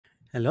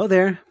Hello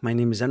there. My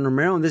name is Ed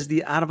Romero, and this is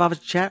the Out of Office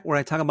Chat where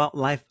I talk about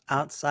life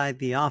outside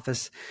the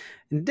office.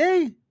 And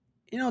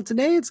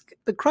today it's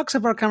the crux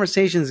of our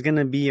conversation is going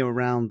to be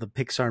around the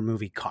Pixar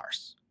movie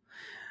Cars.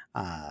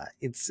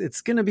 It's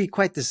going to be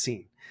quite the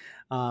scene.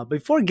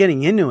 Before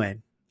getting into it,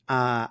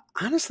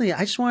 honestly,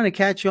 I just wanted to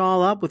catch you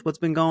all up with what's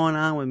been going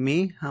on with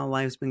me, how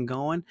life's been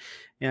going.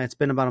 It's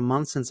been about a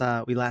month since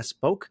we last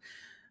spoke.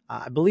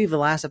 I believe the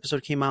last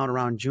episode came out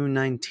around June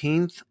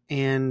 19th,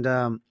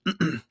 and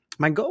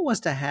my goal was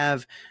to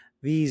have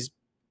these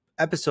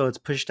episodes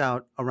pushed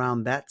out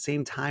around that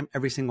same time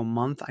every single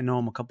month. I know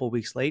I'm a couple of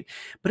weeks late,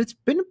 but it's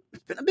been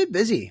a bit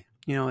busy.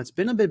 It's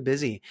been a bit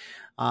busy.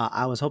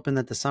 I was hoping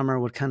that the summer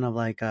would kind of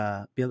like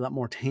be a lot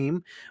more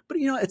tame, but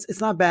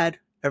it's not bad.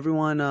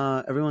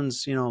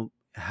 Everyone's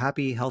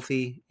happy,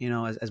 healthy,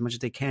 as much as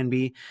they can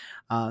be.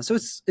 So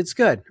it's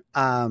good.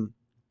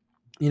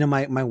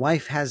 My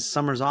wife has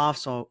summers off,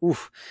 so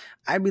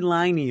I'd be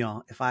lying to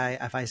y'all if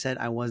I said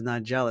I was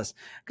not jealous,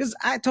 because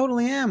I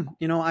totally am.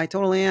 I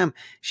totally am.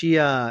 She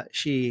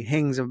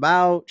hangs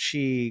about.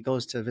 She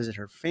goes to visit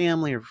her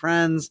family, her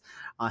friends,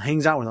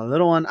 hangs out with a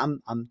little one.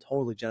 I'm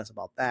totally jealous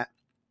about that.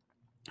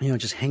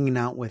 Just hanging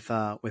out with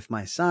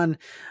my son,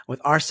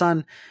 with our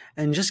son,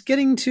 and just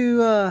getting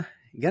to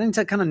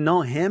kind of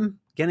know him,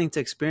 getting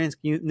to experience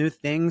new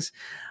things,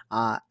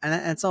 and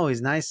it's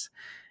always nice.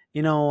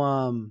 You know,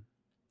 um,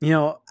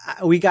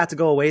 we got to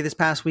go away this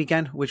past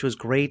weekend, which was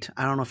great.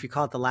 I don't know if you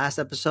caught the last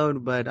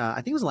episode, but I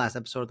think it was the last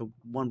episode, the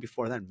one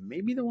before then,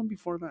 maybe the one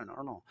before then. I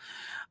don't know.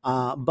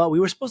 But we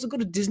were supposed to go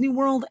to Disney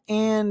World,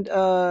 and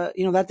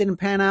that didn't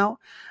pan out.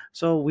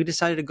 So we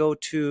decided to go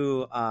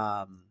to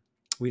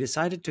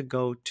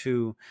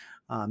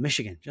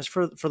Michigan just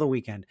for the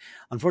weekend.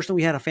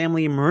 Unfortunately, we had a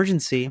family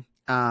emergency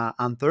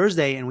on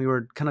Thursday, and we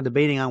were kind of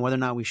debating on whether or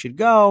not we should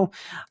go.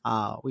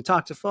 We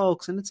talked to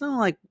folks, and it's not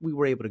like we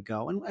were able to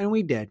go, and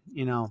we did.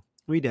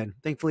 We did.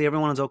 Thankfully,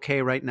 everyone is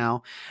okay right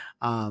now.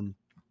 Um,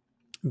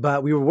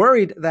 but we were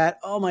worried that,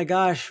 oh my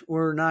gosh,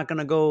 we're not going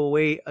to go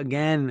away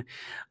again.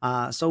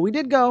 So we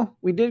did go.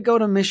 We did go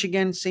to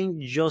Michigan, St.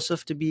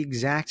 Joseph to be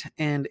exact,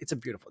 and it's a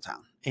beautiful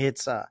town.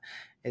 It's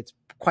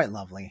quite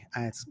lovely.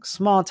 It's a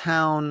small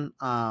town,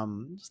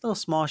 just little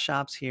small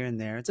shops here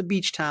and there. It's a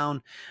beach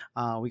town.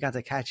 We got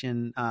to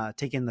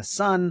take in the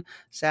sun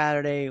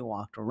Saturday,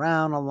 walked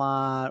around a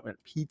lot, we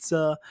had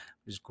pizza.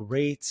 It was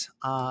great.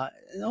 And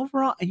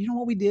overall, and you know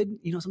what we did?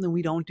 Something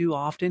we don't do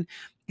often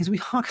is we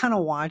all kind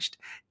of watched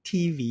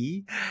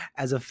TV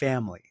as a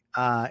family.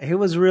 It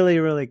was really,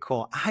 really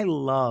cool. I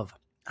love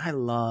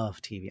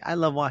TV. I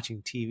love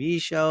watching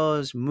TV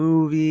shows,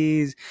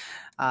 movies,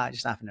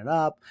 just laughing it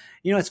up.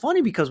 It's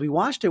funny because we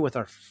watched it with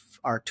our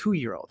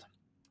 2-year old.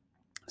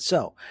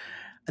 So,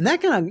 and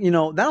that kind of,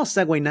 that'll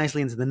segue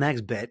nicely into the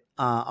next bit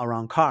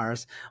around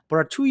cars. But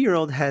our 2-year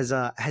old has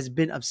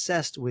been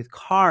obsessed with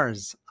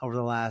cars over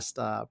the last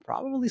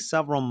probably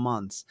several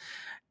months,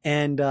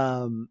 and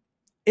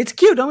it's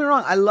cute. Don't get me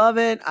wrong. I love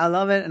it. I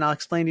love it, and I'll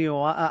explain to you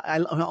why.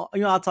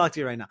 I'll talk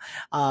to you right now.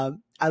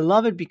 I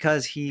love it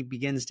because he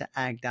begins to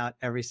act out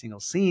every single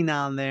scene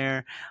on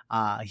there.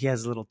 He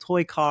has little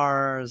toy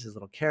cars, his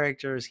little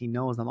characters. He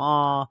knows them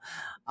all.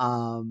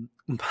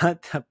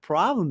 But the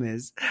problem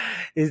is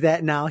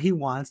that now he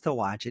wants to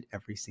watch it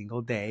every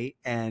single day,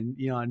 and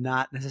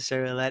not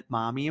necessarily let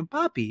mommy and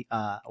papi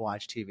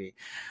watch TV.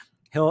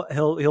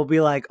 He'll be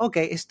like,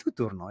 okay, it's tu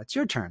turno, it's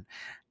your turn.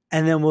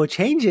 And then we'll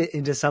change it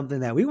into something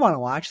that we want to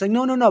watch. Like,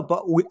 no, no, no,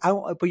 but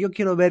yo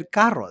quiero ver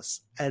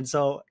carros. And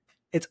so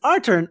it's our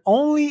turn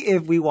only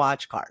if we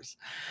watch cars.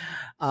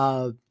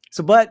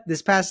 But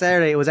this past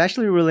Saturday, it was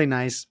actually really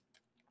nice.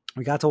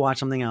 We got to watch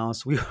something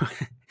else. We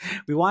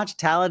watched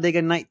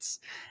Talladega Nights.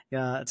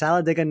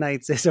 Talladega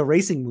Nights is a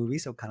racing movie,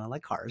 so kind of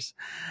like Cars.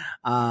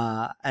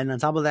 And on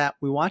top of that,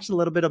 we watched a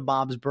little bit of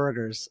Bob's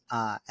Burgers,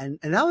 and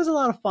that was a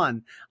lot of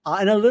fun.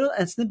 And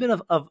a snippet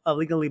of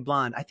Legally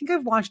Blonde. I think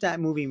I've watched that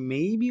movie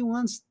maybe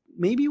once,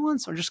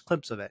 or just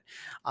clips of it.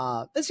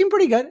 It seemed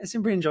pretty good. It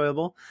seemed pretty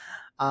enjoyable.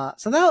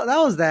 So that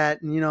was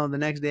that. And, the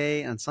next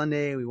day on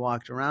Sunday, we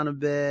walked around a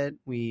bit.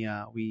 We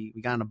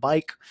got on a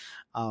bike.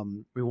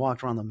 We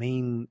walked around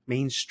the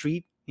main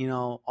street. It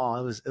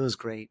was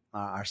great.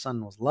 Our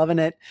son was loving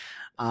it.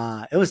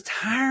 It was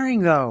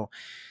tiring though.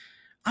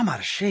 I'm out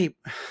of shape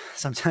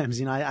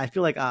sometimes. I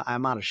feel like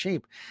I'm out of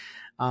shape.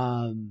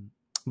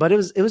 But it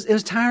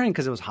was tiring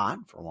because it was hot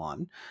for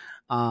one.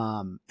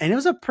 And it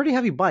was a pretty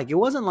heavy bike. It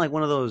wasn't like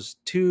one of those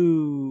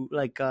two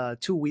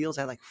wheels.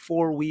 It had like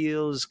 4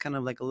 wheels, kind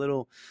of like a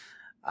little,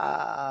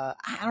 I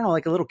don't know,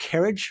 like a little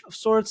carriage of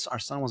sorts. Our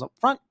son was up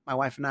front. My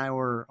wife and I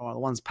were the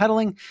ones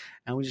pedaling,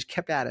 and we just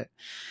kept at it.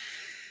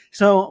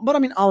 So, but I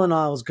mean, all in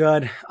all, it was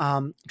good.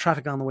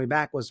 Traffic on the way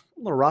back was a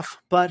little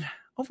rough, but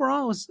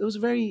overall, it was a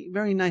very,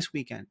 very nice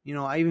weekend.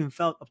 I even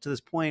felt up to this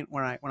point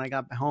when I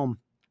got home,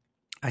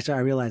 I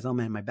realized, oh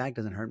man, my back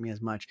doesn't hurt me as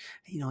much.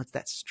 It's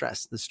that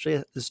stress, the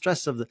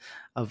stress of the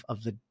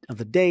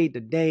day to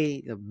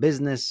day,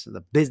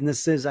 the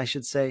businesses, I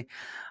should say.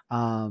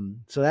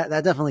 So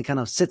that definitely kind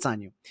of sits on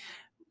you.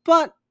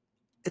 But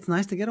it's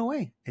nice to get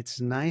away. It's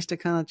nice to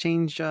kind of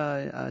change,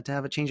 to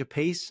have a change of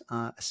pace,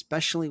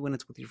 especially when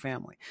it's with your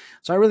family.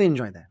 So I really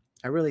enjoyed that.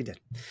 I really did.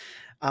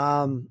 But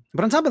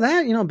on top of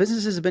that,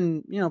 business has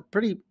been,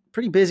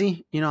 pretty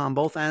busy, on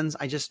both ends.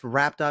 I just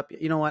wrapped up.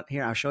 You know what?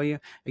 Here, I'll show you.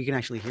 You can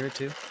actually hear it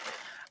too.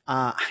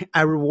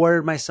 I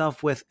rewarded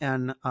myself with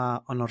an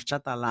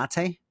horchata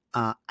latte,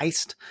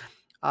 iced.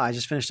 I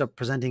just finished up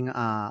presenting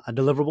a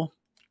deliverable,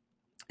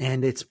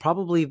 and it's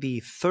probably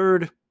the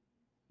third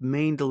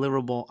main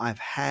deliverable I've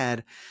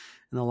had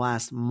in the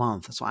last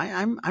month. So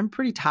I'm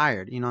pretty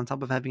tired, on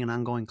top of having an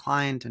ongoing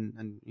client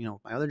and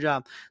my other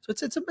job. So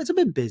it's a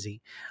bit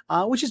busy,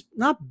 which is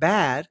not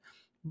bad,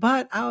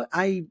 but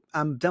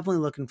I'm definitely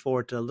looking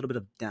forward to a little bit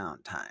of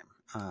downtime.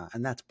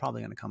 And that's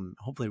probably going to come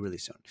hopefully really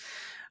soon.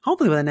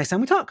 Hopefully by the next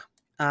time we talk.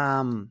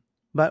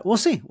 But we'll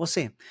see. We'll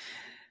see.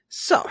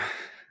 So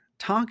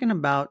talking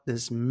about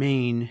this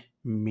main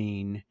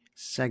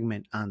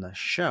segment on the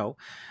show,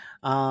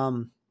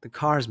 the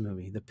Cars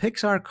movie, the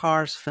Pixar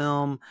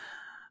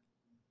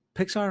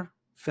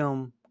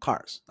film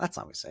Cars. That's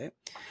how we say it.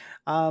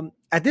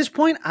 At this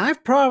point,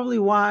 I've probably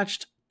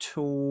watched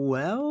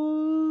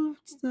 12.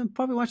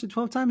 Probably watched it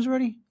 12 times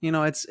already.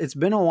 It's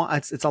been a while.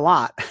 It's a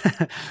lot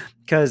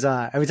because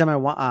every time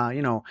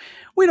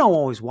we don't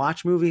always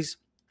watch movies,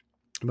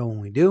 but when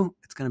we do,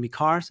 it's going to be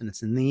Cars, and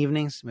it's in the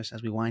evenings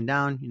as we wind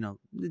down.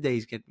 The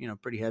days get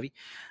pretty heavy,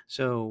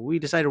 so we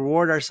decide to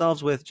reward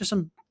ourselves with just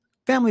some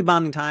family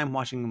bonding time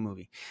watching a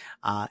movie.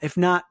 If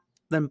not,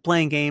 then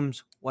playing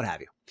games, what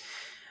have you.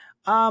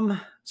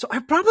 So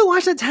I've probably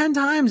watched it 10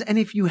 times. And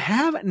if you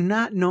have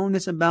not known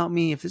this about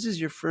me, if this is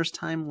your first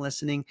time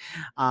listening,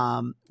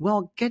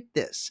 well, get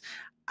this.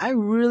 I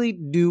really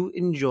do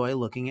enjoy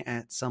looking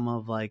at some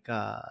of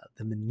the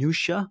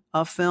minutia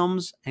of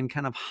films and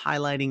kind of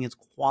highlighting its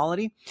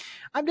quality.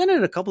 I've done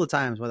it a couple of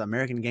times. With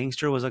American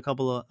Gangster was a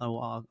couple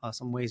of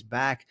some ways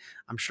back.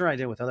 I'm sure I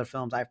did with other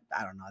films. I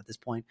don't know at this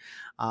point.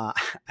 I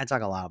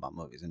talk a lot about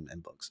movies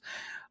and books.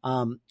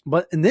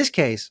 But in this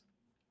case,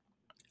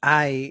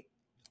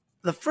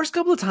 the first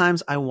couple of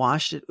times I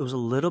watched it, it was a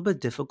little bit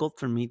difficult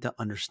for me to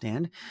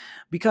understand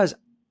because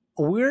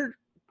we're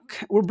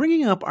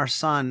bringing up our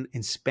son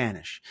in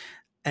Spanish.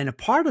 And a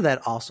part of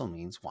that also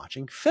means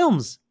watching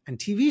films and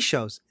TV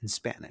shows in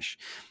Spanish.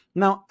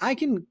 Now,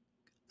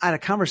 at a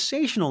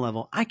conversational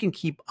level, I can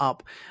keep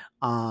up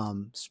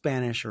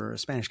Spanish or a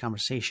Spanish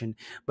conversation.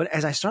 But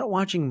as I start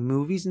watching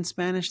movies in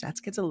Spanish, that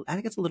gets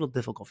a little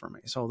difficult for me.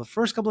 So the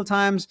first couple of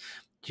times,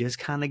 just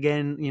kind of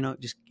getting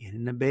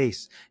the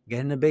base,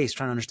 trying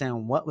to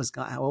understand what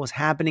was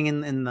happening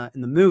in the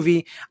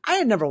movie. I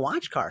had never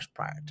watched Cars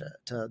prior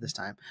to this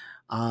time.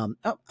 I'm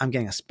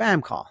getting a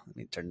spam call. Let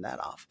me turn that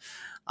off.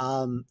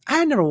 I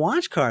had never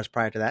watched Cars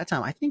prior to that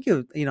time. I think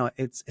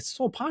it's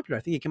so popular.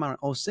 I think it came out in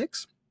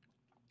 2006.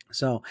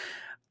 So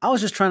I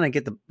was just trying to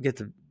get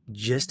the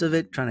gist of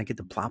it, trying to get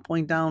the plot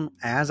point down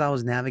as I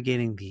was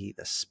navigating the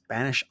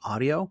Spanish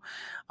audio.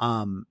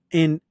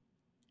 And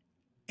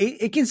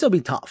it can still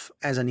be tough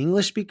as an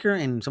English speaker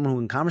and someone who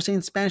can conversate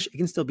in Spanish. It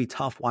can still be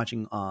tough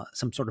watching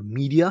some sort of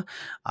media,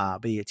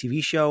 be it a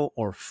TV show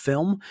or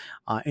film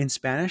in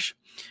Spanish.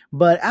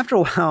 But after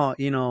a while,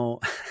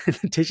 in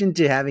addition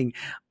to having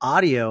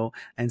audio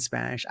and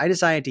Spanish, I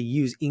decided to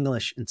use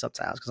English in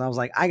subtitles because I was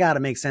like, I got to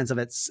make sense of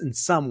it in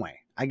some way.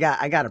 I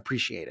got to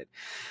appreciate it.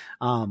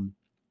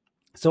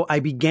 So I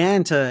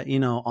began to,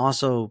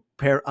 also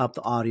pair up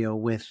the audio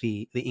with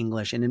the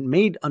English, and it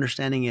made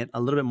understanding it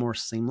a little bit more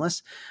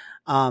seamless.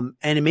 And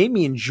it made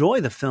me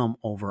enjoy the film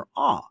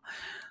overall.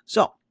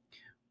 So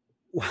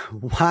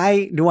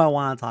why do I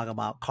want to talk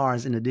about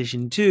Cars in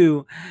addition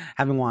to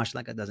having watched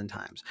like a dozen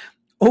times?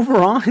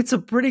 Overall, it's a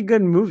pretty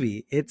good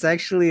movie. It's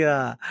actually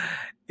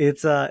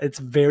it's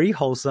very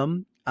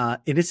wholesome,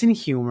 innocent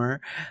humor,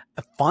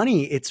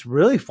 funny. It's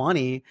really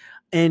funny.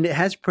 And it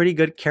has pretty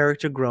good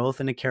character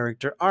growth and a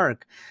character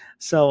arc.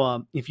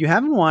 So if you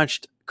haven't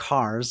watched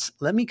Cars,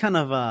 let me kind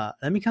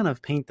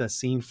of paint the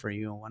scene for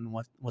you on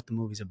what the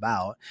movie's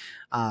about.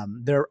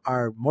 There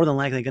are more than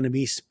likely going to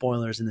be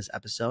spoilers in this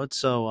episode,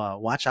 so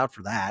watch out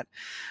for that.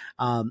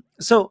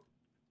 So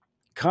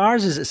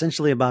Cars is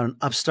essentially about an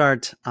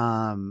upstart.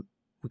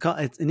 We call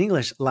it in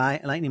English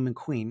Lightning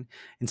McQueen,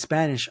 in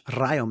Spanish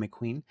Rayo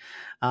McQueen.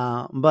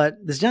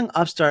 But this young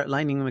upstart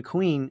Lightning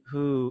McQueen,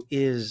 who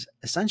is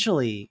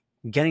essentially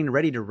getting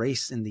ready to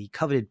race in the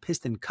coveted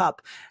Piston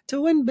Cup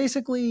to win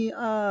basically,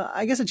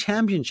 I guess, a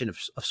championship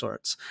of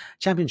sorts.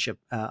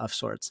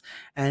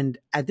 And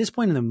at this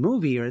point in the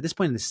movie, or at this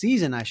point in the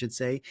season, I should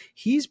say,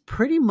 he's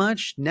pretty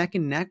much neck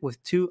and neck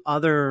with two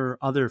other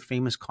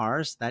famous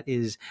cars. That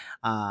is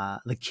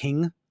the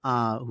King,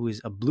 who is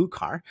a blue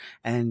car,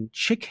 and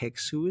Chick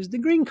Hicks, who is the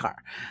green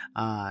car.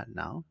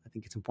 Now, I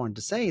think it's important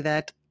to say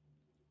that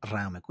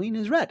Rayo McQueen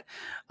is red.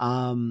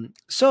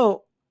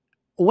 So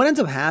what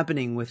ends up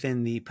happening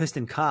within the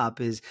Piston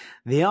Cup is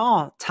they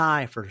all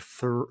tie for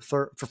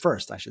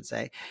first, I should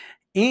say.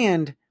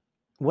 And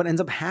what ends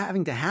up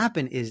having to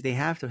happen is they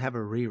have to have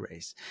a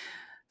re-race.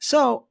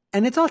 So,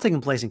 and it's all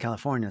taking place in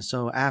California.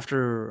 So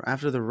after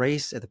the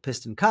race at the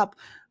Piston Cup,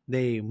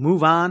 They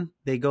move on.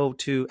 They go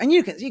to, and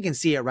you can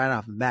see it right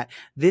off the bat.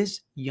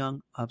 This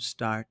young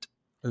upstart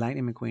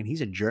Lightning McQueen,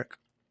 he's a jerk.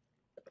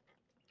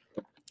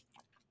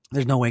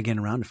 There's no way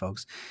getting around it,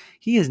 folks.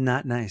 He is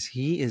not nice.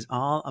 He is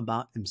all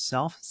about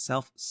himself,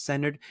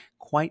 self-centered,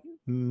 quite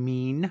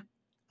mean.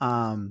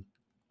 Um,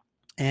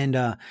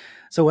 and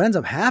so what ends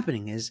up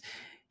happening is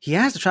he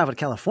has to travel to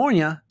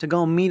California to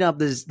go meet up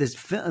this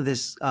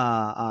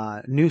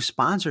new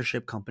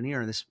sponsorship company,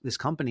 or this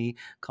company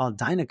called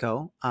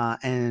Dynaco,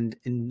 and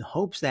in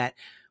hopes that,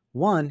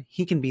 one,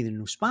 he can be the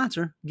new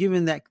sponsor,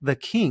 given that the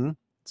king,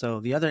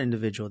 so the other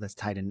individual that's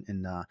tied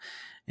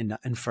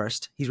in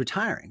first, he's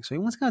retiring, so he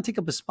wants to kind of take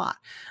up his spot.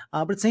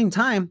 But at the same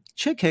time,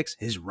 Chick Hicks,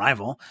 his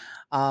rival,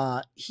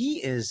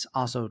 he is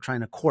also trying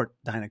to court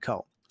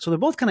Dynaco. So they're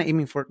both kind of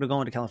aiming to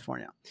go into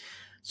California.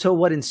 So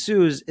what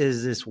ensues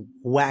is this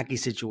wacky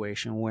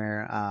situation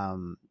where,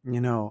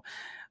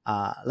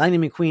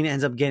 Lightning McQueen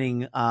ends up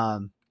getting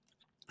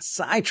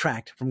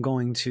sidetracked from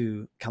going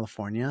to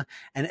California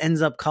and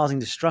ends up causing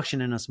destruction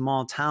in a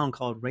small town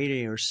called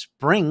Radiator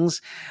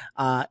Springs.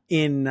 I've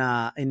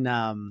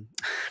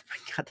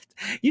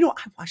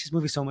watched this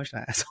movie so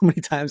many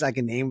times. I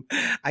can name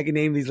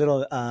these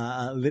little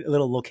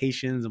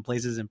locations and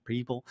places and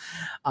people.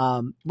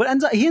 But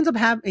he ends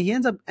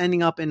up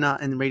ending up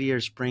in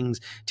Radiator Springs,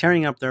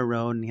 tearing up their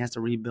road, and he has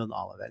to rebuild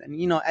all of it.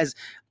 And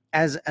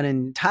as an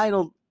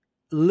entitled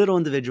little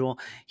individual,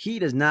 he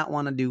does not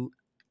want to do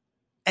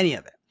any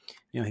of it.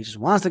 He just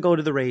wants to go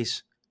to the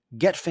race,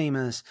 get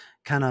famous,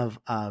 kind of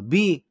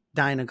be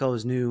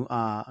Dynaco's new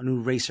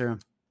racer.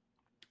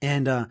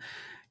 And,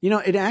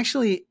 it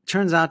actually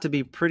turns out to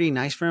be pretty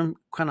nice for him,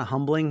 kind of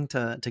humbling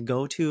to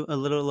go to a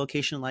little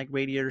location like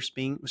Radiator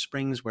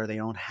Springs, where they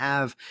don't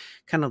have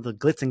kind of the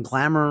glitz and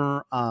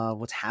glamour of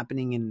what's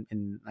happening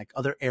in like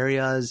other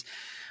areas.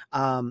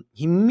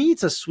 He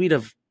meets a suite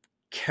of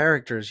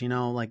characters,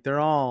 like they're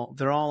all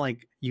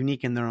like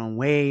unique in their own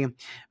way.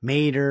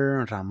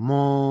 Mater,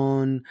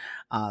 Ramon,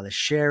 the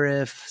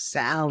sheriff,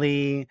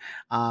 Sally,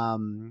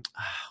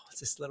 what's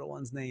this little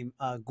one's name?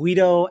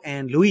 Guido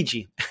and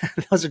Luigi.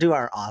 Those two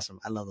are awesome.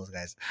 I love those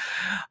guys.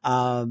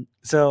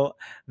 So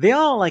they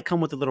all like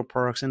come with the little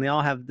perks, and they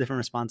all have different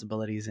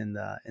responsibilities in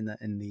the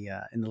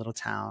little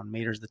town.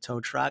 Mater's the tow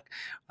truck.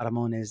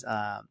 Ramon is,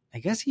 I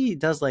guess he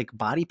does like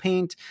body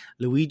paint.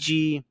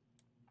 Luigi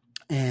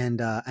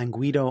and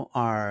Guido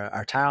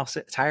are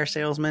tire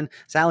salesman.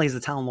 Sally's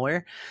the town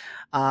lawyer.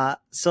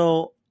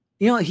 So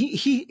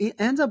he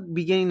ends up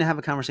beginning to have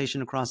a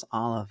conversation across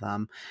all of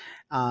them,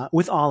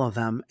 with all of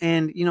them.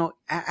 And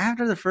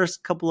after the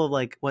first couple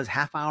of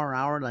half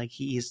hour, like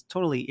he's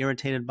totally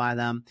irritated by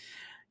them.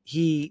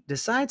 He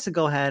decides to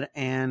go ahead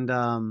and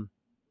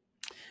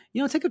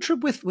take a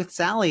trip with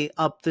Sally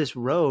up this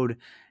road.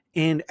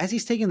 And as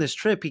he's taking this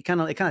trip, it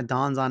kind of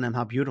dawns on him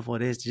how beautiful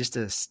it is just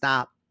to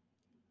stop,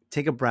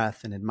 take a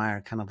breath, and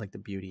admire kind of like the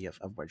beauty of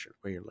where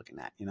you're looking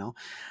at,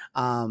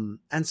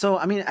 and so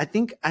I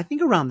think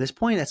around this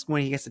point, that's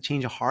when he gets to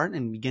change of heart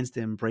and begins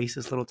to embrace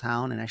this little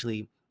town and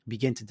actually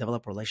begin to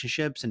develop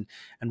relationships and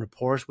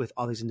rapport with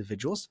all these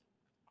individuals.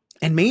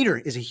 And Mater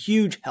is a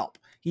huge help.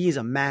 He is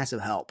a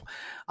massive help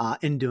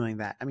in doing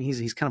that.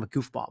 He's kind of a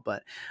goofball,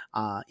 but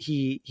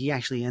he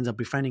actually ends up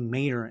befriending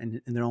Mater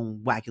in their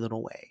own wacky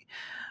little way.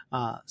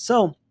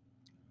 So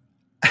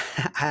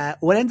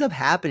what ends up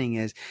happening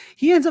is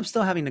he ends up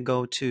still having to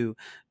go to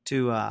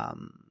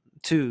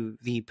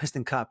the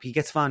Piston Cup. He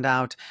gets found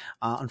out.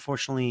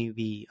 Unfortunately,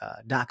 the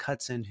Doc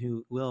Hudson,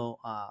 who will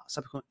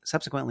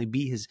subsequently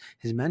be his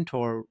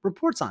mentor,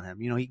 reports on him.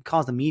 He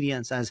calls the media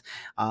and says,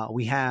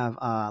 "We have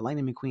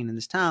Lightning McQueen in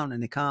this town,"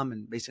 and they come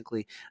and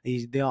basically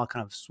they all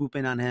kind of swoop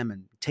in on him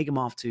and take him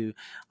off to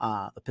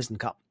the Piston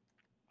Cup,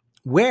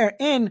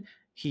 wherein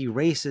he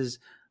races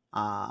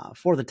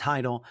for the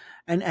title.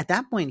 And at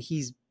that point,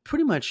 he's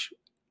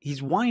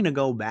wanting to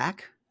go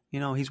back.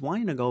 He's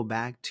wanting to go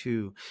back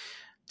to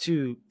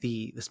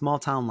the small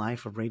town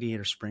life of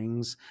Radiator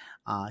Springs.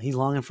 He's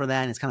longing for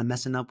that, and it's kind of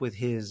messing up with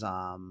his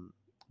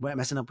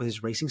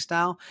racing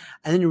style.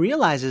 And then he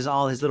realizes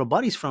all his little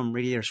buddies from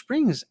Radiator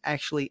Springs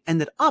actually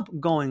ended up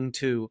going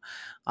to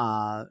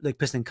the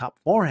Piston Cup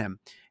for him.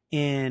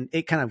 And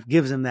it kind of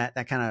gives him that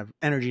kind of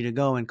energy to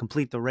go and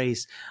complete the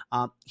race.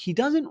 He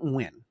doesn't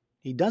win.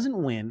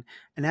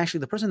 And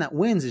actually the person that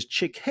wins is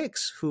Chick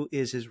Hicks, who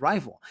is his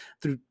rival,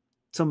 through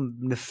some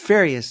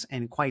nefarious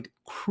and quite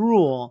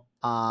cruel,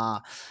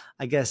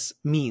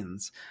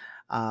 means.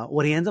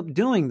 What he ends up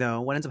doing,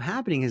 though, what ends up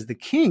happening is the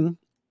king,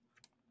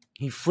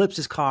 he flips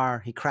his car,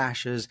 he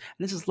crashes,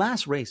 and it's his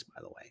last race,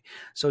 by the way.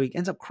 So he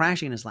ends up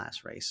crashing in his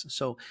last race.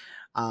 So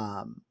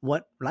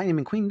what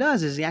Lightning McQueen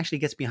does is he actually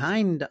gets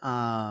behind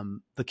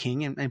the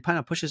king and kind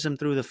of pushes him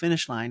through the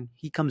finish line.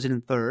 He comes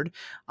in third,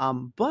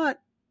 but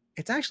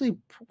it's actually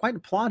quite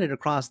applauded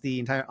across the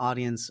entire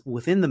audience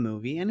within the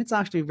movie, and it's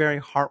actually very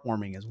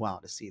heartwarming as well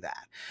to see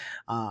that.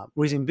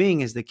 Reason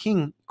being is the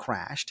king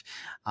crashed,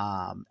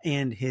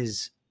 and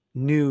his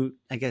new,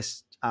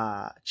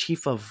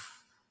 chief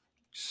of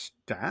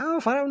I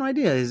have no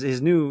idea.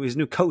 His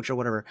new coach or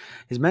whatever,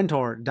 his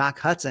mentor Doc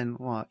Hudson,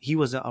 well, he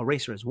was a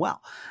racer as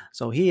well.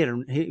 So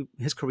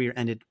his career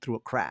ended through a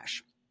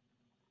crash.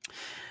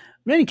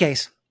 In any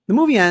case, the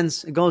movie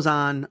ends. It goes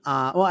on.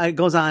 It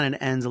goes on and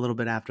ends a little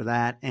bit after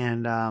that.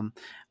 And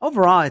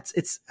overall,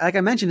 it's like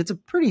I mentioned, it's a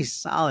pretty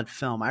solid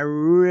film. I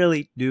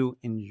really do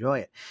enjoy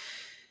it.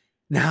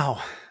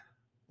 Now,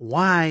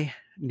 why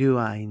do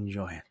I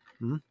enjoy it?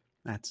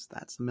 That's the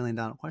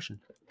 $1,000,000 question.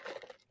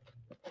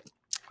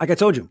 Like I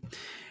told you,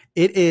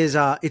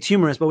 it's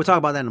humorous, but we'll talk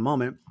about that in a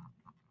moment.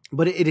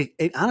 But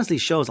it honestly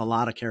shows a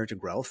lot of character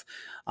growth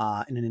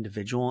in an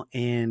individual,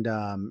 and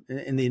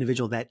in the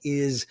individual that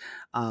is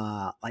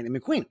Lightning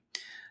McQueen.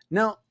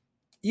 Now,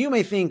 you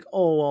may think,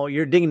 oh, well,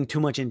 you're digging too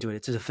much into it.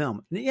 It's a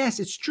film. Yes,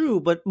 it's true,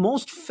 but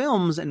most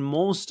films and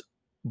most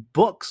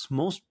books,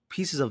 most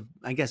pieces of,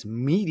 I guess,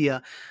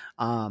 media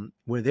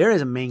where there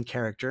is a main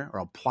character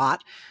or a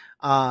plot,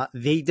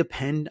 they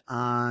depend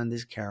on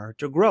this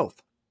character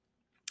growth.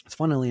 It's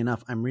funnily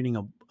enough, I'm reading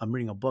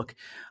a book.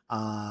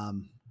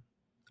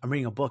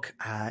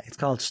 It's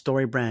called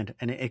Story Brand,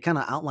 and it kind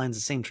of outlines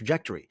the same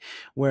trajectory,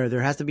 where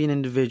there has to be an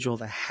individual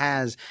that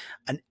has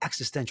an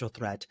existential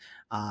threat,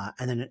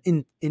 and then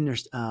an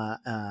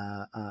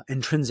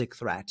intrinsic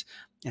threat,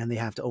 and they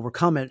have to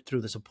overcome it through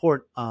the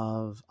support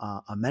of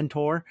a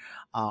mentor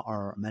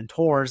or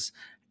mentors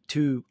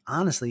to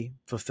honestly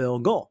fulfill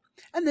a goal.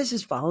 And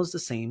this follows the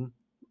same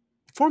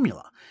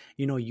formula.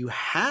 You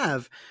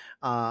have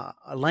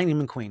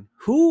Lightning McQueen,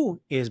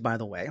 who is, by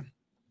the way,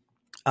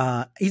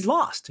 he's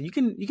lost. You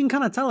can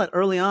kind of tell it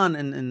early on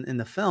in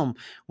the film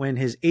when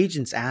his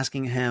agent's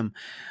asking him,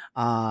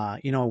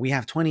 we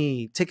have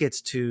 20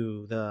 tickets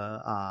to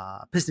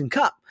the Piston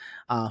Cup.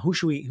 Who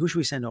should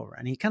we send over?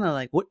 And he kind of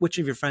like, which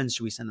of your friends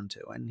should we send them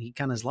to? And he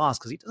kind of is lost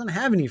because he doesn't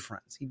have any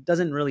friends. He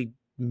doesn't really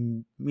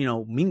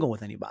mingle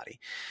with anybody.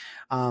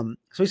 So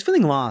he's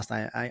feeling lost,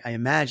 I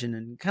imagine,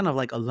 and kind of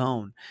like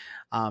alone.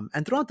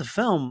 And throughout the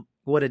film,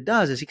 what it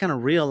does is he kind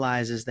of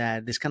realizes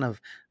that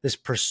this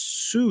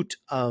pursuit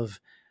of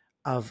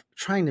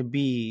trying to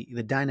be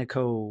the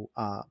Dynaco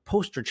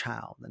poster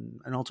child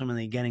and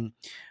ultimately getting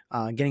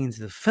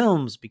into the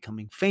films,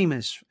 becoming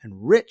famous and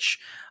rich,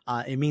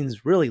 it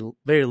means really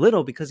very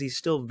little because he's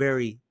still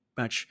very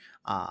much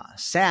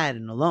sad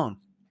and alone.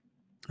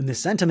 And this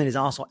sentiment is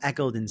also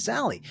echoed in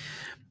Sally.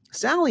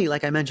 Sally,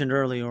 like I mentioned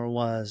earlier,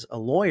 was a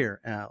lawyer.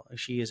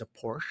 She is a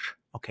Porsche.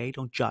 Okay,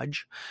 don't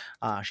judge.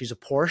 She's a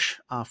Porsche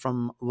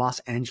from Los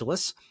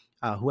Angeles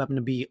who happened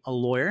to be a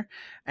lawyer,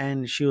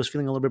 and she was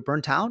feeling a little bit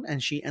burnt out,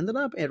 and she ended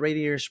up at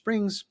Radiator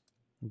Springs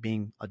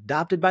being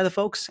adopted by the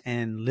folks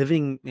and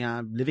living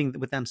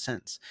with them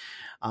since.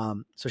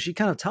 So she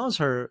kind of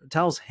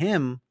tells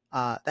him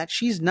that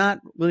she's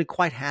not really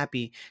quite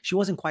happy. She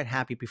wasn't quite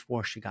happy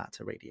before she got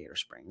to Radiator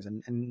Springs,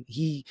 and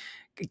he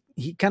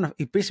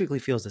basically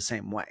feels the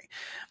same way.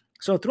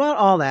 So throughout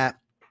all that,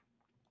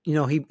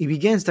 he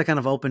begins to kind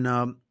of open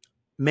up,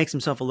 makes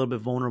himself a little bit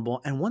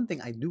vulnerable. And one thing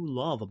I do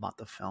love about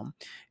the film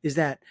is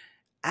that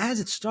as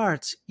it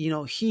starts,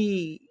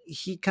 he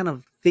kind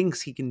of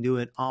thinks he can do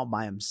it all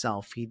by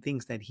himself. He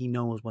thinks that he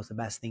knows what's the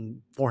best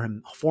thing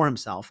for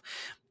himself.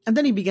 And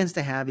then he begins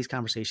to have these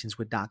conversations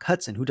with Doc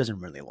Hudson, who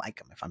doesn't really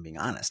like him, if I'm being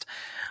honest.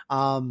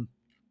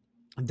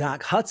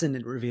 Doc Hudson,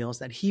 it reveals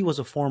that he was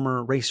a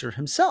former racer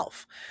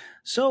himself.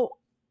 So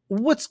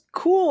what's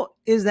cool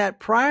is that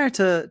prior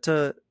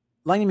to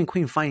Lightning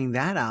McQueen finding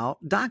that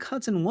out, Doc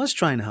Hudson was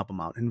trying to help him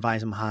out,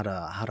 advise him how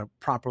to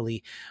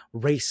properly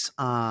race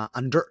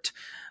on dirt.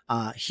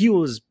 He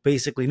was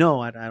basically,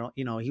 no, I don't,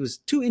 he was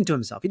too into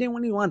himself. He didn't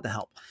really want the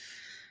help.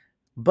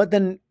 But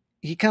then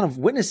he kind of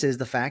witnesses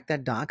the fact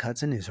that Doc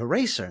Hudson is a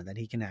racer, that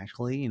he can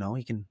actually,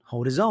 he can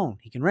hold his own,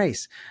 he can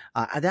race.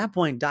 At that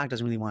point, Doc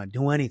doesn't really want to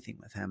do anything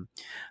with him.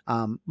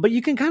 But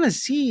you can kind of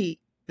see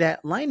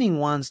that Lightning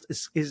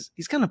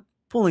he's kind of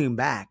pulling him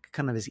back,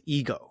 kind of his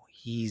ego.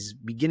 He's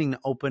beginning to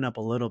open up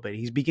a little bit.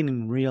 He's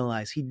beginning to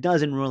realize he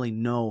doesn't really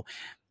know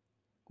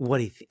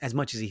what as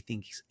much as he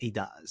thinks he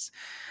does.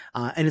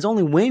 And it's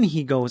only when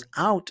he goes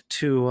out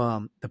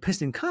to the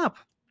Piston Cup,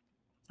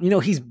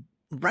 he's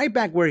right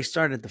back where he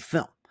started the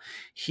film.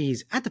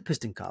 He's at the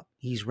Piston Cup.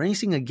 He's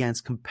racing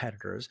against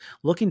competitors,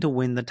 looking to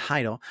win the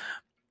title.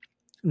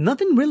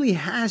 Nothing really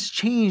has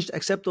changed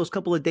except those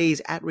couple of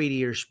days at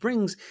Radiator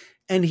Springs.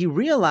 And he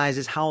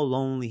realizes how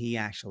lonely he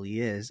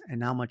actually is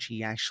and how much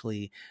he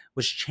actually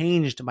was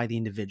changed by the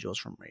individuals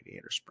from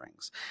Radiator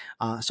Springs.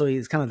 So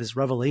it's kind of this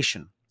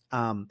revelation.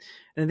 And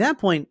at that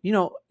point,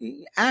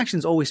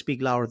 actions always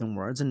speak louder than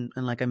words. And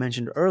like I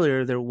mentioned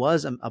earlier, there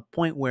was a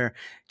point where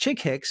Chick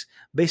Hicks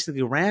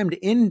basically rammed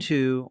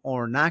into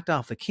or knocked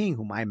off the King,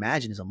 whom I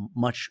imagine is a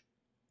much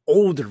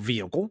older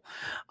vehicle.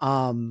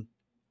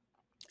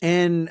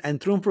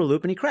 And threw him for a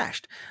loop, and he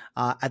crashed.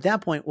 At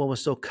that point, what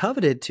was so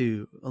coveted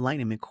to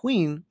Lightning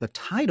McQueen, the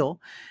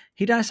title,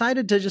 he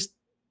decided to just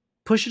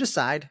push it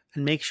aside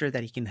and make sure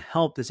that he can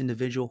help this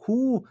individual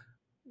who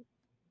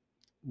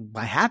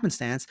by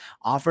happenstance,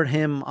 offered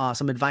him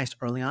some advice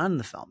early on in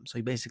the film. So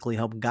he basically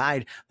helped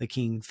guide the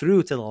king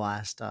through to the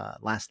last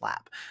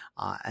lap,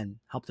 and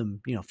helped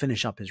him,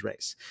 finish up his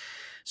race.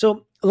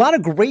 So a lot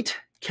of great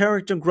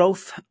character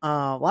growth,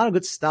 a lot of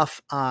good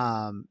stuff.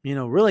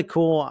 Really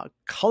cool,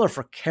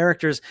 colorful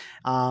characters.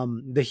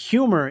 The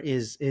humor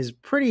is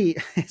pretty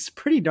it's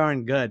pretty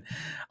darn good.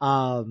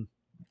 Um,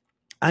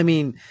 I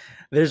mean,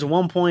 there's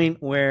one point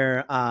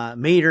where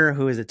Mater,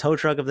 who is the tow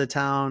truck of the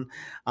town,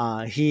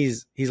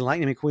 he's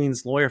Lightning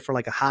McQueen's lawyer for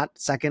like a hot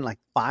second, like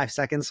 5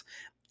 seconds.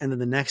 And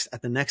then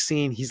at the next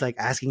scene, he's like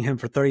asking him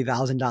for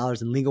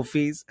 $30,000 in legal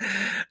fees,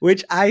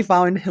 which I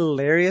found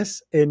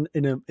hilarious in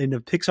a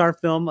Pixar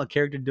film, a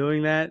character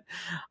doing that.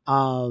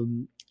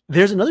 Um,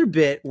 there's another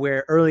bit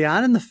where early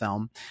on in the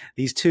film,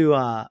 these two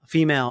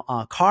female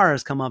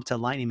cars come up to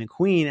Lightning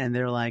McQueen, and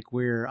they're like,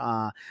 "We're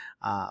I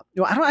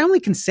only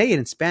can say it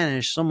in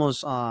Spanish. It's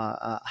almost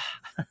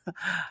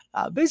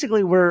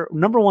basically, we're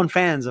number one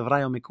fans of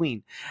Rayo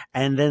McQueen,"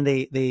 and then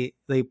they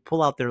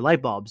pull out their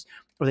light bulbs,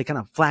 or they kind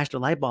of flash their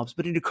light bulbs.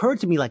 But it occurred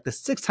to me, like the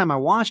sixth time I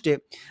watched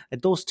it,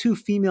 that those two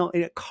female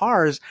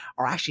cars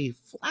are actually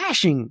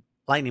flashing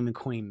Lightning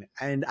McQueen,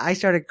 and I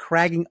started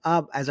cracking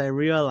up as I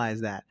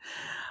realized that.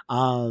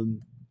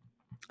 Um,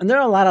 and there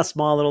are a lot of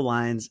small little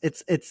lines.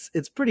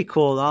 It's pretty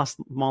cool. All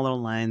small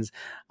little lines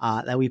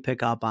that we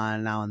pick up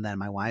on now and then.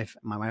 My wife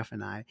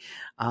and I,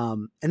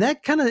 and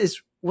that kind of is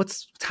what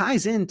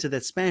ties into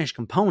that Spanish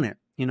component.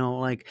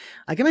 Like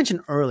I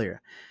mentioned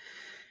earlier,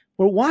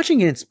 we're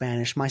watching it in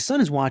Spanish. My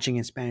son is watching it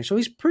in Spanish, so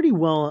he's pretty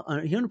well.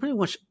 He pretty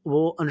much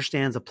well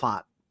understands the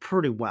plot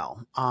pretty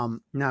well.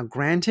 Now,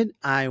 granted,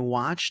 I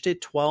watched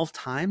it 12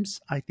 times,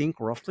 I think,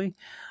 roughly,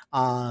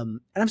 and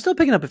I'm still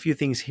picking up a few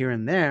things here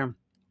and there.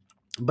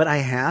 But I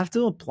have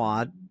to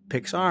applaud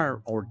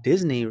Pixar or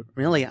Disney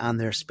really on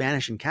their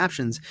Spanish and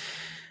captions,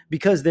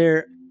 because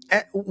they're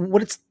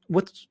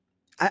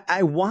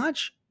I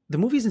watch the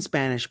movies in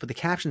Spanish, but the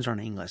captions are in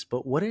English.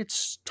 But what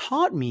it's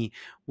taught me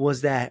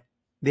was that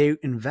they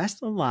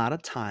invest a lot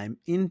of time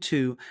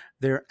into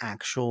their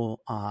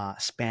actual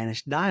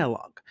Spanish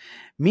dialogue,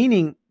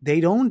 meaning they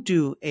don't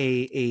do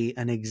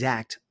an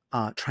exact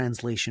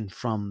translation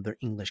from their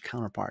English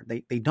counterpart.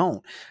 They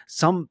don't.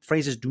 Some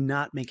phrases do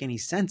not make any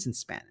sense in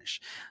Spanish.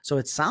 So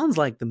it sounds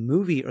like the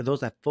movie, or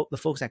the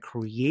folks that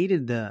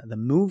created the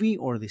movie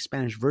or the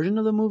Spanish version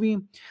of the movie,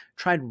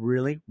 tried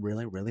really,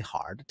 really, really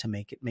hard to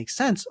make it make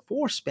sense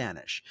for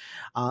Spanish.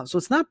 So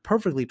it's not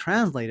perfectly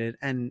translated,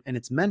 and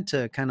it's meant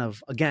to kind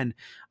of, again,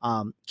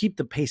 keep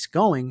the pace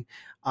going.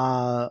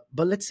 But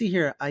let's see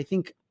here. I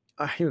think,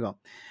 here we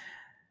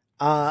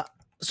go.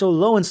 So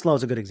low and slow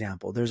is a good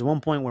example. There's one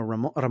point where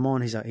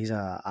Ramon, he's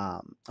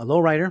a low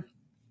rider,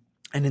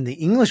 and in the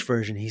English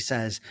version, he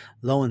says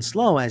low and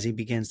slow as he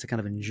begins to kind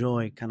of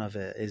enjoy kind of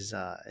his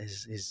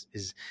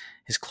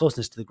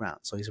closeness to the ground.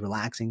 So he's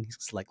relaxing.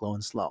 He's like low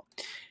and slow.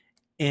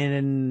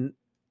 And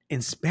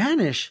in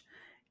Spanish,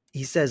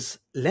 he says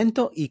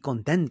lento y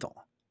contento.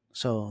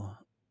 So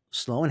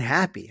slow and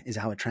happy is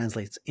how it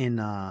translates in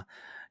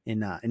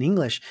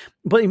English.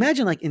 But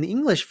imagine, like in the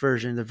English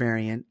version, the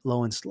variant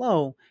low and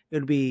slow, it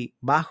would be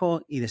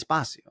bajo y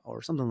despacio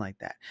or something like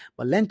that.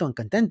 But lento and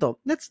contento,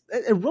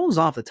 it rolls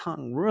off the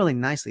tongue really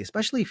nicely,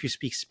 especially if you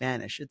speak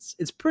Spanish.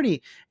 It's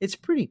pretty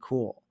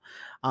cool.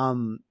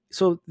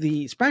 So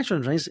the Spanish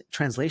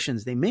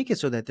translations, they make it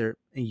so that they're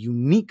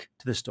unique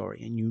to the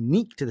story and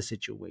unique to the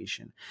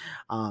situation,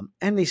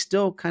 and they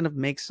still kind of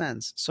make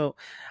sense. So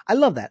I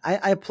love that.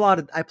 I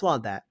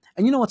applaud that.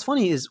 And what's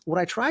funny is what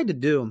I tried to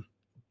do.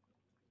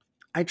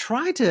 I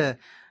try to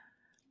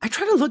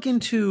look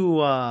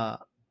into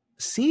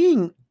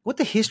seeing what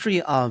the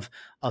history of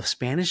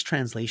Spanish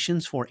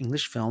translations for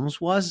English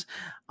films was.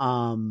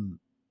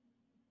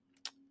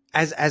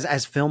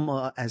 As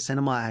film, as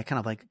cinema, I kind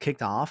of like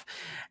kicked off,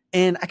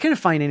 and I couldn't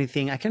find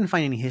anything. I couldn't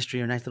find any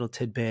history or nice little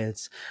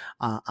tidbits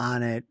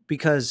on it,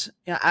 because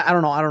I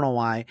don't know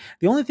why.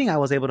 The only thing I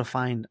was able to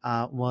find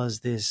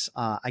was this,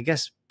 I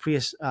guess,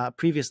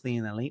 previously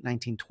in the late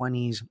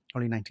 1920s,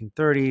 early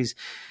 1930s,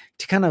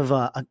 to kind of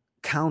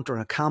account or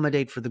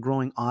accommodate for the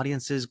growing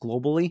audiences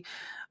globally.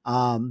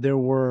 There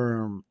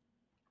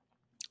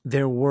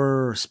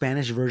were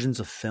Spanish versions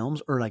of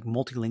films, or like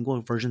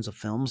multilingual versions of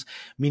films,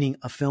 meaning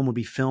a film would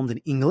be filmed in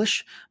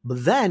English,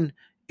 but then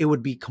it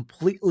would be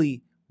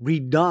completely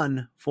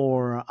redone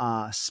for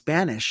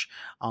Spanish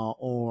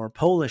or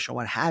Polish or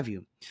what have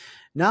you.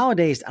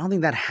 Nowadays, I don't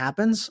think that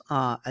happens.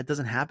 It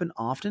doesn't happen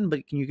often, but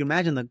you can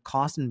imagine the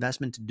cost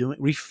investment to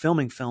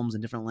refilming films in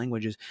different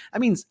languages. I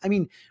mean,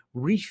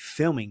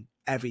 refilming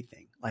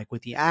everything, like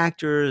with the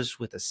actors,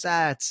 with the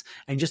sets,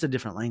 and just a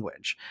different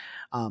language.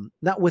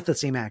 Not with the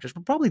same actors,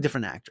 but probably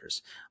different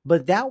actors.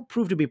 But that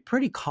proved to be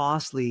pretty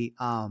costly.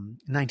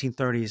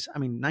 1930s,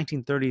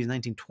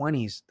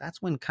 1920s.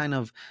 That's when kind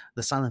of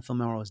the silent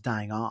film era was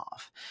dying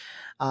off,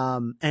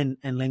 and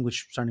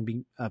language starting to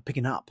be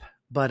picking up.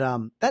 But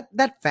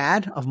that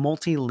fad of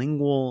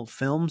multilingual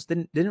films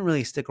didn't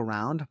really stick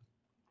around.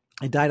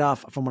 It died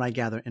off, from what I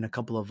gather, in a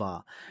couple of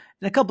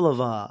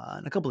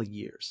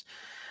years.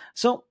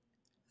 So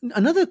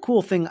Another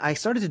cool thing I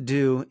started to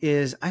do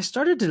is I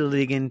started to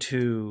dig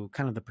into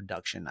kind of the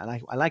production.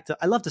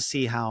 I love to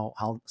see how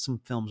some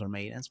films are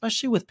made, and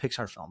especially with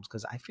Pixar films,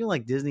 because I feel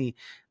like Disney,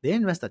 they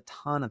invest a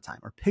ton of time,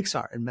 or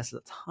Pixar invested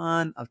a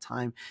ton of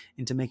time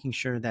into making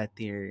sure that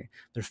their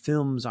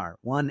films are,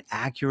 one,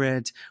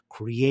 accurate,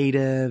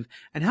 creative,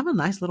 and have a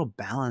nice little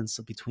balance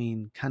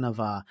between kind of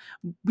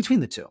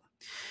between the two.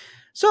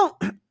 So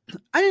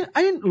I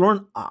didn't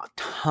learn a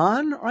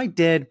ton, or I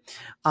did.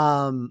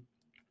 Um,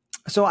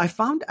 so I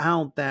found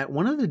out that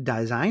one of the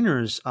design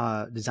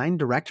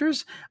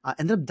directors,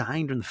 ended up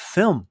dying during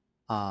the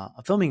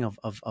filming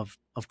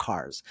of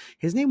Cars.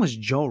 His name was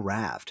Joe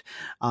Raft.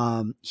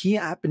 He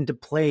happened to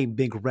play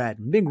Big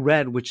Red. Big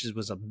Red,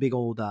 was a big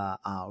old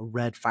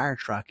red fire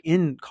truck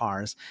in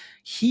Cars.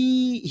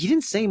 He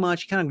didn't say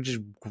much. He kind of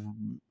just,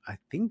 I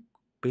think,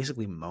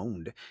 basically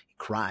moaned. He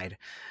cried.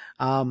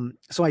 So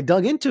I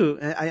dug into.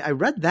 I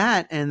read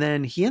that, and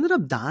then he ended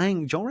up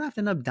dying. Joe Raft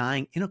ended up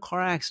dying in a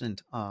car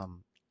accident.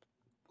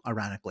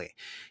 Ironically,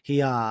 he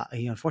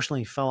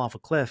unfortunately fell off a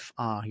cliff.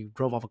 He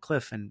drove off a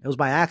cliff, and it was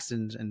by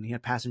accident, and he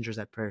had passengers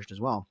that perished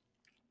as well.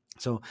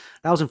 So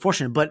that was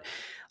unfortunate. But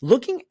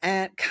looking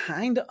at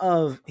kind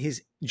of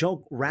his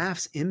Joe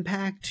Raft's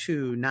impact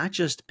to not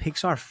just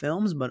Pixar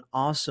films, but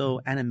also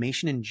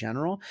animation in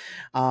general,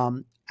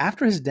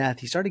 after his death,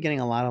 he started getting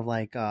a lot of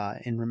like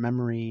in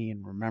memory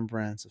and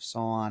remembrance of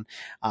so on.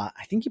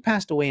 I think he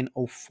passed away in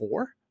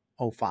 '04.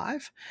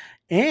 '05,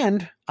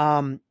 and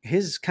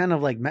his kind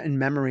of like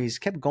memories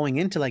kept going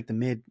into like the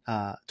mid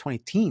 20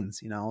 teens,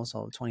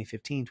 so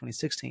 2015,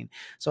 2016.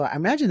 So I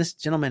imagine this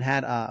gentleman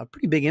had a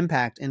pretty big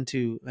impact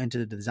into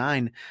the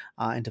design,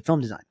 into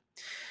film design.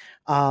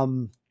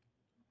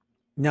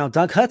 Now,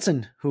 Doug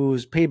Hudson,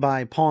 who's played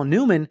by Paul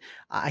Newman,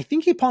 I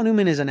think Paul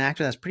Newman is an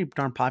actor that's pretty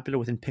darn popular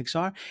within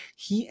Pixar.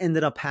 He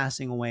ended up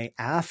passing away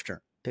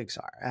after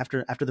Pixar,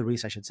 after the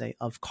release, I should say,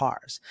 of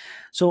Cars.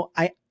 So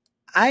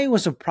I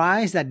was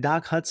surprised that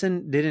Doc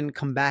Hudson didn't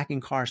come back in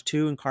Cars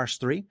 2 and Cars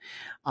 3.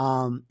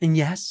 And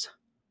yes,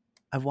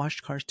 I've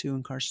watched Cars 2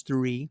 and Cars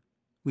 3.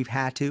 We've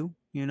had to,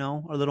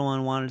 our little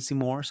one wanted to see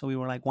more, so we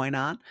were like, why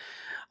not?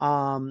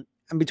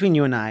 And between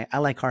you and I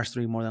like Cars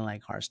 3 more than I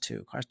like Cars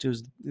 2. Cars 2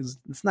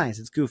 it's nice,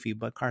 it's goofy,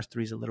 but Cars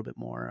 3 is a little bit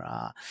more,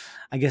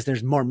 I guess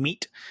there's more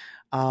meat.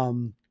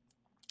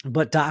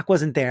 But Doc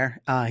wasn't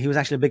there. He was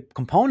actually a big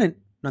component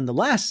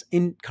nonetheless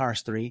in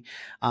Cars 3.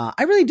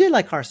 I really did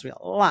like Cars 3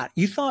 a lot.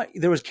 You thought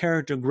there was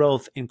character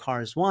growth in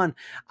Cars 1.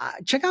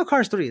 Check out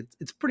Cars 3.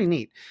 It's pretty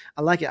neat.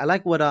 I like it. I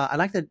like I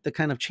like the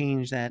kind of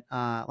change that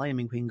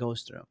Lightning McQueen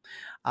goes through.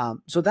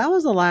 So that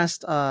was the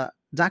last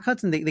Doc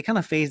Hudson. They kind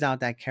of phased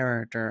out that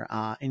character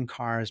in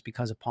Cars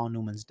because of Paul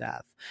Newman's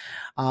death.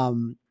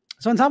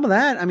 So on top of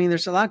that, I mean,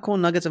 there's a lot of cool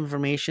nuggets of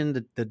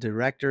information. The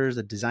directors,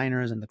 the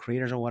designers, and the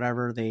creators or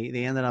whatever, they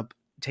ended up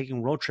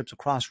taking road trips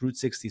across Route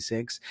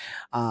 66,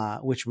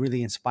 which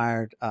really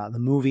inspired the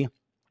movie.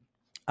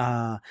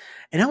 And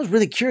I was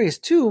really curious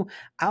too.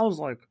 I was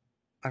talking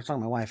to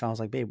my wife. I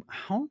was like, babe,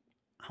 how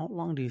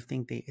long do you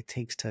think it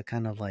takes to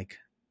kind of like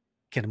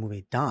get a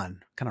movie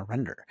done, kind of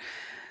render?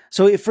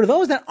 So for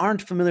those that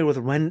aren't familiar with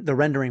the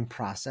rendering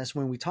process,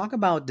 when we talk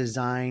about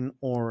design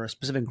or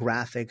specific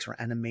graphics or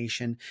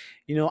animation,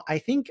 I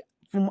think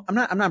I'm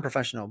not a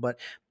professional, but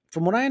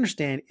from what I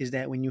understand is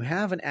that when you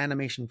have an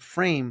animation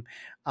frame,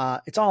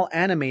 it's all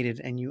animated,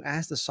 and you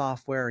ask the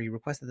software, or you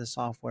requested the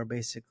software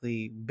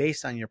basically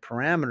based on your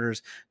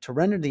parameters to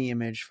render the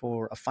image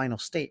for a final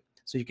state.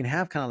 So you can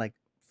have kind of like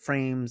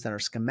frames that are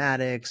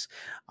schematics,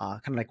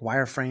 kind of like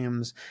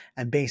wireframes,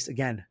 and based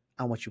again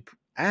on what you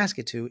ask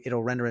it to,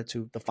 it'll render it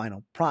to the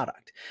final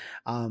product.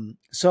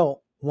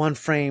 So one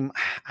frame,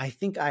 I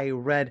think I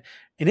read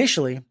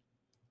initially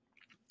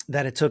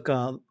that it took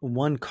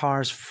one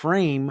car's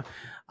frame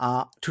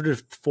 2 to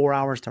 4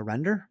 hours to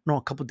render. No,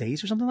 a couple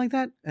days or something like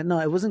that. And no,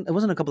 it wasn't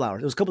a couple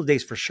hours. It was a couple of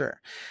days for sure.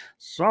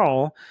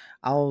 So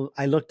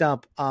I looked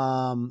up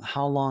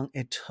how long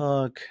it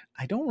took.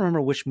 I don't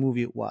remember which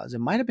movie it was. It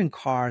might have been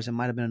Cars. It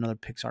might have been another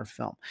Pixar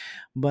film.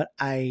 But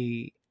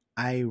I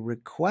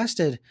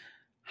requested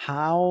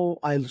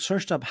I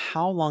searched up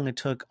how long it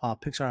took a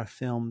Pixar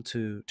film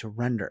to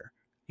render,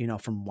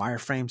 from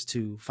wireframes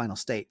to final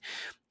state.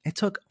 It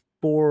took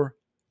 4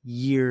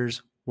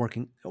 years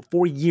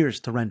 4 years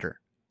to render.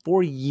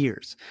 4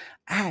 years.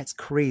 That's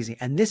crazy.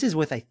 And this is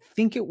with, I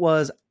think it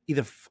was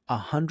either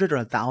 100 or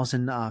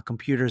 1,000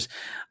 computers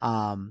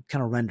kind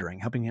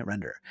of helping it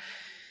render.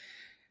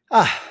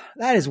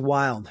 That is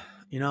wild.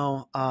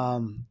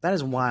 That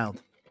is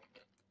wild.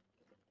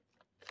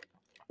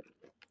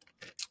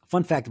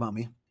 Fun fact about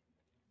me.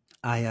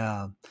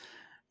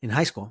 In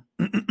high school,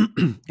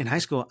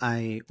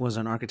 I was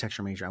an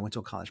architecture major. I went to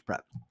a college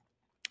prep.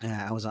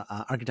 I was an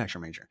architecture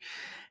major.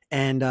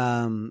 And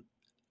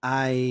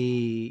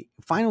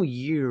final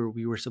year,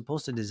 we were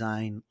supposed to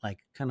design like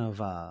kind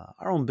of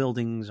our own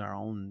buildings, our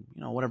own,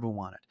 whatever we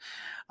wanted.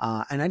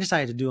 And I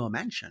decided to do a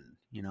mansion,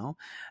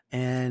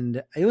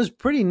 and it was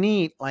pretty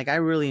neat. Like, I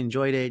really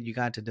enjoyed it. You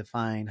got to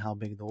define how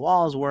big the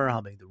walls were,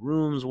 how big the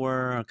rooms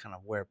were, kind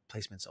of where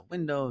placements of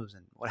windows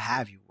and what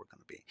have you were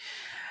going to be.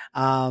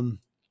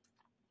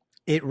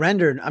 It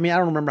rendered, I mean, I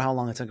don't remember how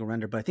long it took to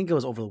render, but I think it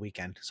was over the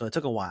weekend. So it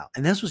took a while.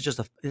 And this was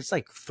it's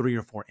like 3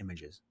 or 4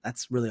 images.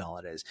 That's really all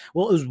it is.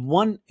 Well,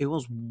 it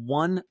was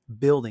one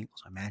building. It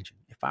was a mansion.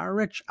 If I were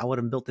rich, I would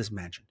have built this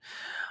mansion.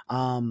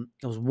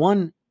 It was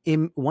one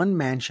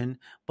mansion,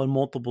 but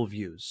multiple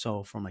views.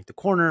 So from like the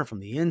corner, from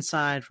the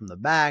inside, from the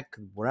back,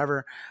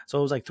 wherever. So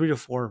it was like 3 to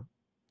 4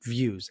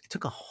 views. It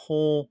took a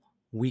whole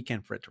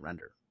weekend for it to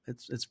render.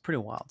 It's pretty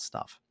wild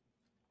stuff.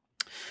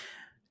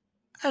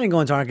 I didn't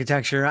go into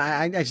architecture.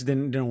 I just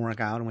didn't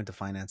work out. I went to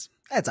finance.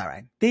 That's all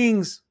right.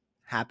 Things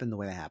happen the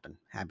way they happen.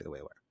 Happy the way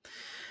they were.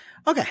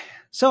 Okay.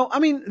 So, I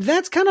mean,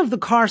 that's kind of the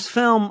Cars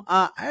film.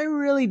 I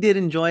really did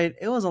enjoy it.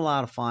 It was a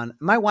lot of fun.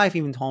 My wife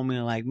even told me,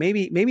 like,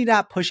 maybe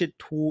not push it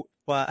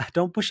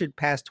don't push it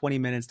past 20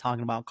 minutes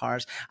talking about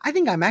cars. I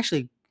think I'm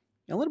actually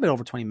a little bit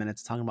over 20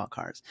 minutes talking about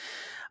cars.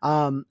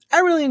 I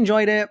really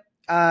enjoyed it.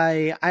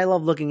 I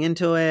love looking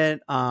into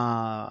it.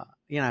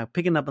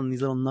 Picking up on these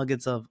little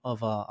nuggets of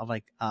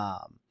like, kind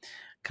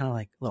of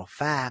like little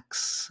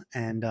facts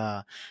and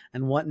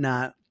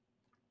whatnot.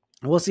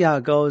 We'll see how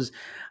it goes.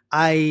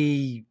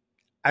 I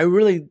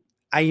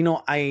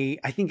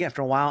think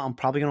after a while, I'm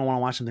probably going to want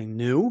to watch something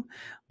new,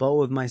 but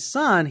with my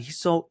son, he's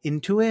so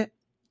into it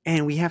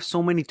and we have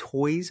so many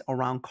toys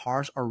around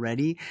cars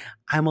already.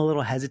 I'm a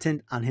little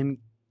hesitant on him.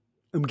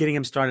 I'm getting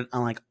him started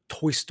on like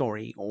Toy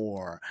Story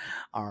or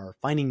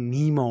Finding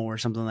Nemo or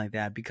something like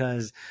that,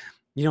 because,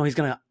 he's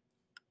going to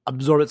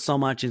absorb it so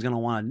much. He's going to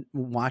want to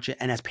watch it.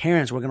 And as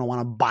parents, we're going to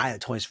want to buy the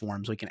toys for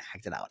him so he can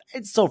act it out.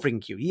 It's so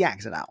freaking cute. He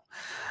acts it out.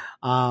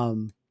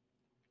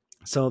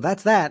 So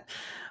that's that.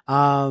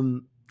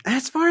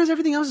 As far as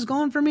everything else is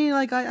going for me,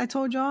 like I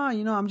told y'all,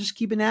 I'm just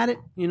keeping at it,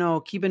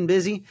 keeping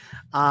busy.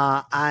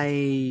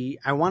 I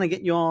want to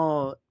get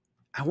y'all,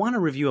 I want to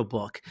review a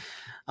book.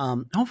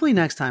 Hopefully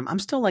next time. I'm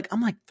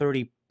like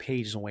 30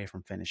 pages away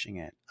from finishing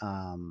it.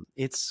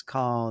 It's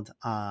called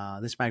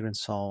This Migrant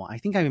Soul. I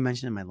think I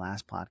mentioned in my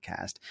last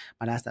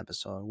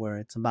episode, where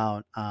it's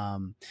about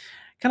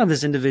kind of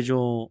this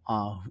individual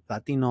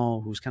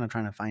Latino who's kind of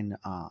trying to find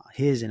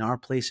his and our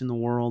place in the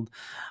world.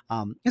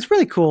 It's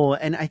really cool,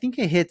 and I think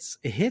it hits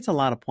a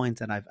lot of points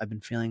that I've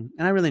been feeling,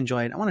 and I really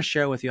enjoy it. I want to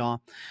share it with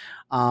y'all.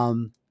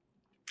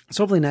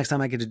 So hopefully next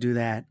time I get to do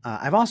that.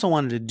 I've also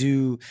wanted to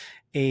do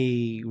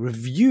a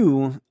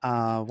review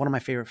of one of my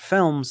favorite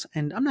films,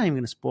 and I'm not even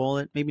going to spoil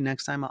it. Maybe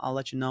next time I'll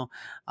let you know.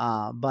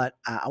 But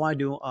I want to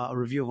do a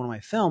review of one of my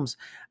films,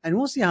 and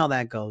we'll see how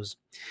that goes.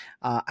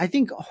 I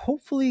think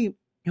hopefully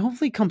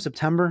come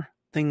September,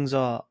 things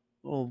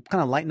will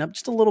kind of lighten up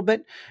just a little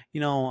bit.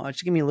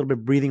 Just give me a little bit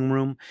of breathing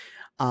room.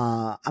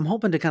 I'm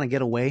hoping to kind of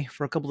get away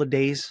for a couple of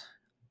days.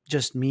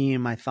 Just me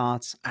and my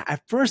thoughts.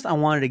 At first, I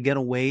wanted to get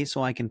away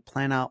so I can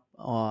plan out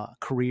a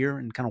career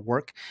and kind of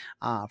work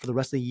for the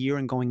rest of the year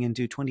and going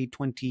into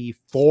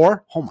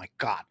 2024. Oh my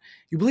God.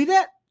 You believe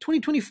that?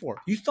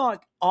 2024. You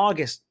thought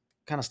August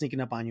kind of sneaking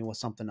up on you was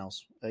something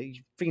else.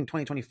 Freaking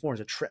 2024 is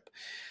a trip.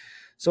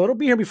 So it'll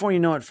be here before you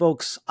know it,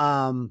 folks.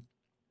 But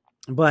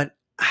I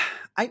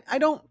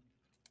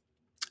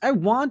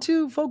want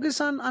to focus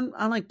on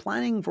like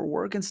planning for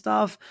work and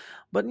stuff.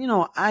 But,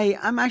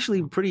 I'm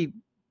actually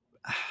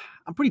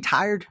I'm pretty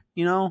tired,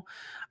 I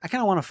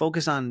kind of want to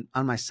focus on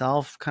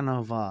myself, kind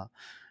of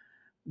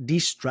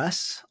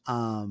de-stress.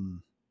 I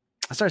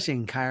started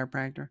seeing a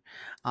chiropractor,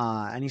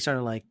 and he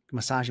started like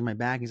massaging my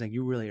back. He's like,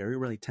 you're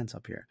really tense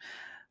up here.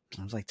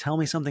 I was like, tell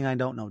me something I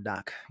don't know,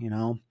 doc,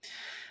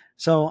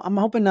 So I'm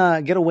hoping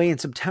to get away in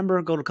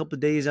September, go to a couple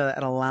of days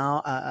at a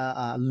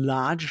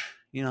lodge,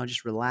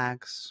 just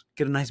relax,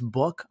 get a nice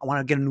book. I want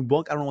to get a new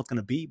book. I don't know what's going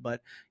to be,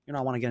 but,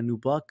 I want to get a new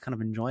book, kind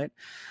of enjoy it.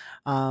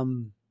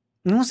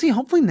 And we'll see.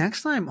 Hopefully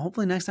next time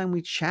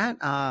we chat,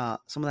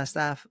 some of that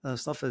stuff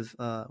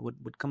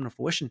would come to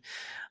fruition.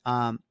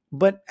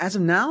 But as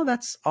of now,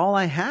 that's all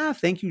I have.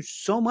 Thank you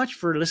so much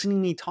for listening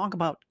to me talk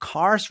about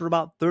cars for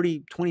about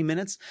 30-20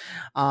 minutes,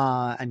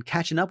 and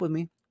catching up with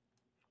me.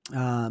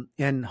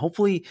 And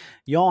hopefully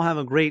y'all have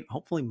a great,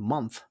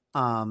 month.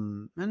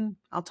 And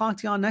I'll talk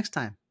to y'all next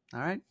time. All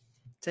right.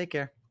 Take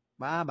care.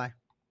 Bye-bye.